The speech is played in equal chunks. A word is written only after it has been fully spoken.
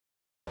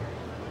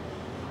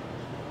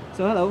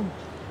So hello.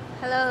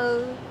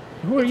 Hello.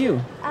 Who are you?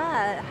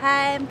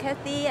 Hi, I'm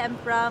Kathy. I'm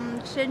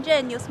from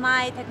Shenzhen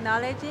Newsmy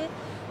Technology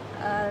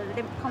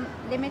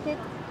Limited.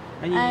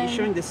 And you're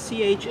showing the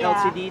CH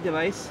LCD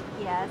device?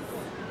 Yes.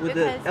 With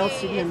the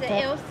LCD on top? It's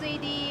an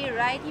LCD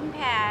writing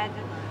pad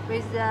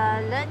with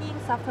learning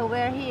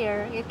software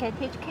here. You can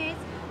teach kids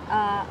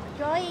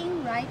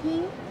drawing,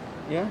 writing.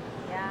 Yeah?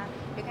 Yeah.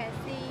 You can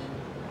see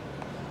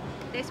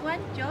this one,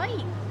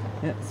 drawing.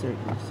 Yeah, sir.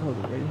 Just hold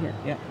it right here.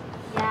 Yeah.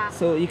 Yeah.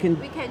 So you can...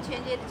 We can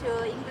change it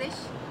to English.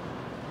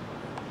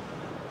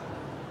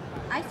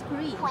 Ice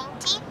cream.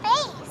 Pointy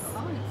face.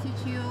 Oh, it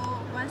teach you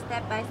one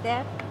step by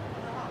step.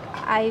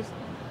 I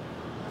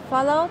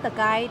follow the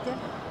guide.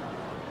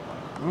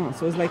 Oh,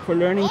 so it's like for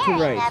learning to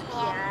write.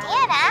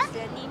 Yeah,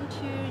 learning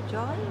to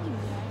drawing.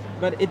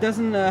 But it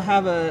doesn't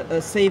have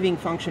a saving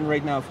function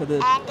right now for the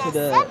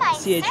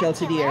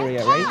CHLCD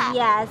area, right?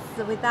 Yes,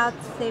 without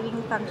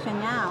saving function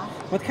now.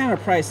 What kind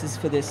of price is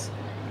for this?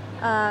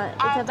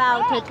 It's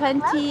about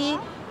 23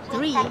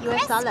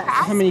 US dollars.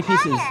 How many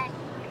pieces?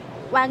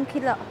 1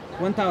 kilo.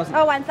 1,000.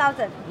 Oh,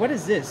 1,000. What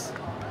is this?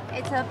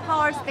 It's a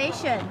power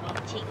station.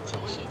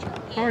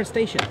 Power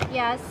station.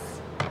 Yes,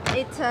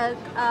 it's a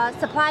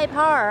supply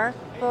power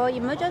for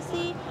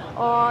emergency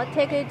or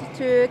take it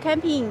to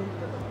camping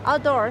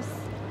outdoors.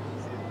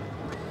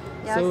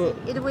 Yes, so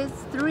it with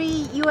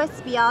 3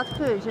 USB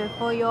output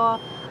for your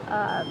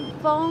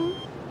phone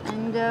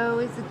and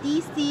with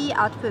DC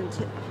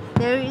output.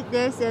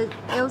 There's a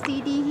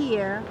LCD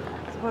here.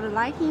 So for the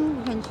lighting,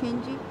 you can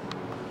change it.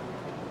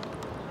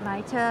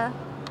 Lighter,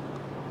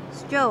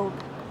 strobe,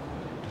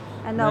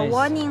 and a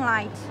warning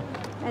light.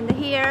 And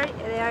here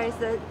there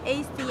is an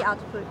AC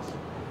output.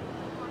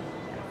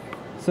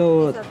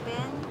 So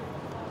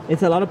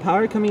it's a lot of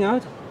power coming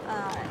out?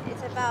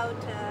 It's about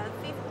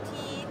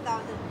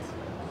 50,000.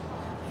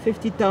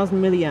 50,000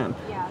 milliamp.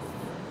 Yes.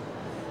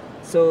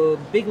 So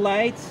big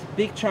lights,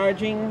 big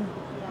charging,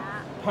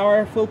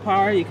 power, full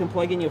power. You can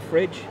plug in your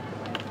fridge.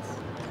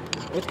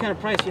 What kind of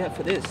price you have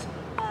for this?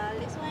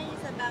 This one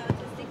is about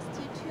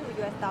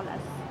 62 US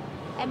dollars.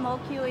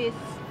 MOQ is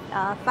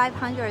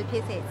 500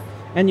 pieces.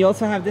 And you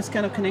also have this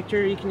kind of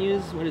connector you can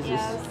use. What is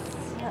this?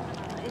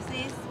 This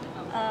is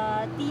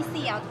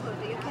DC output.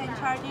 You can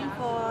charge it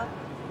for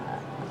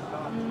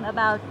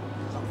about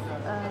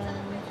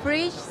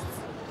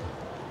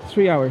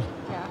 3 hours.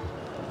 Yeah.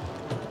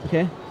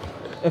 Okay.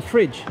 A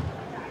fridge.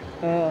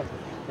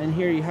 And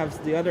here you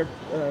have the other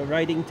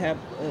writing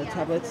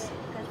tablets.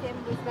 The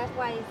same with that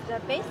one is the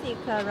basic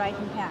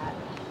writing pad.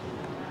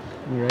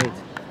 Right.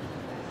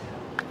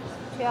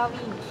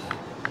 12-inch.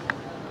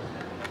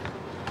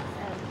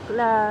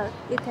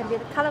 It can be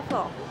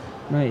colorful.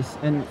 Nice.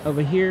 And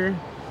over here,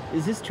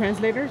 is this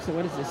translator? So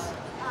what is this?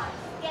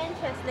 Scan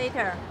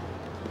translator.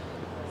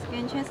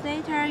 Scan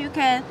translator. You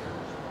can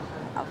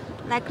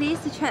like this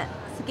scan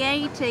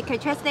it. You can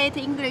translate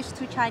English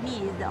to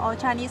Chinese or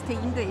Chinese to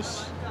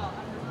English.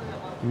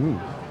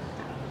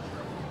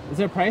 Is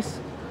there a price?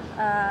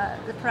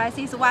 The price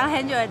is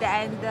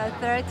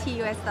 130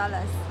 US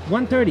dollars.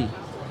 130.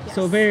 Yes.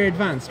 So very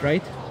advanced,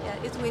 right?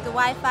 Yeah, it's with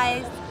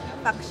Wi-Fi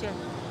function.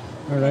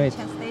 All right.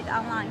 Translate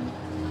online.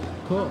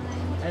 Cool.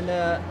 And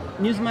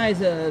Newsmy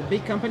is a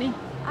big company?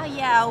 Oh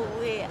yeah,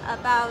 we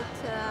about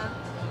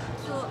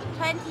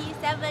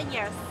 27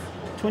 years.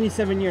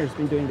 27 years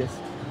been doing this.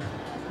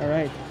 All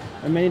right.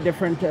 And many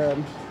different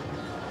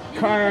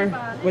car,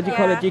 what do you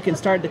call it? You can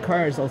start the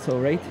cars also,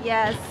 right?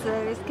 Yes,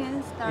 we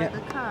can start the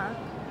car.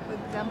 For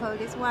example,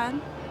 this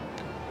one.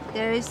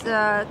 There is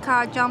a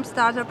car jump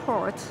starter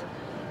port.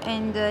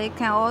 And you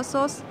can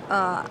also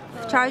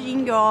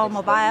charging your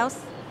mobiles.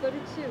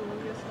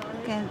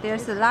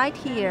 There's a light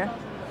here.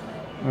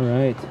 All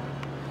right.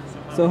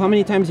 So how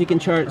many times you can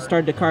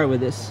start the car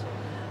with this?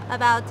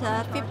 About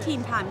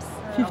 15 times.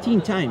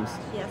 15 times?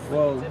 Yes.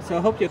 Well, so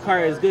I hope your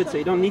car is good so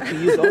you don't need to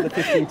use all the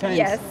 15 times.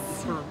 Yes.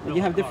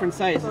 You have different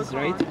sizes,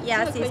 right?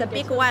 Yes, it's a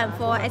big one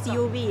for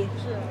SUV.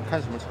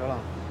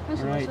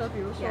 Right.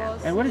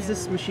 Yes. And what is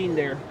this machine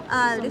there?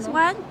 This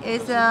one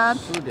is a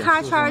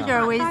car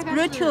charger with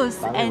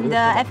Bluetooth and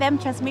FM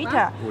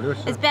transmitter.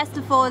 It's best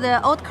for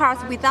the old cars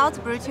without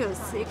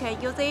Bluetooth. You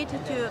can use it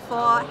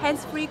for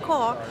hands-free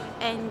call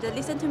and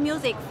listen to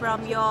music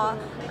from your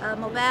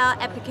mobile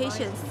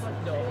applications.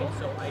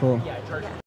 Cool.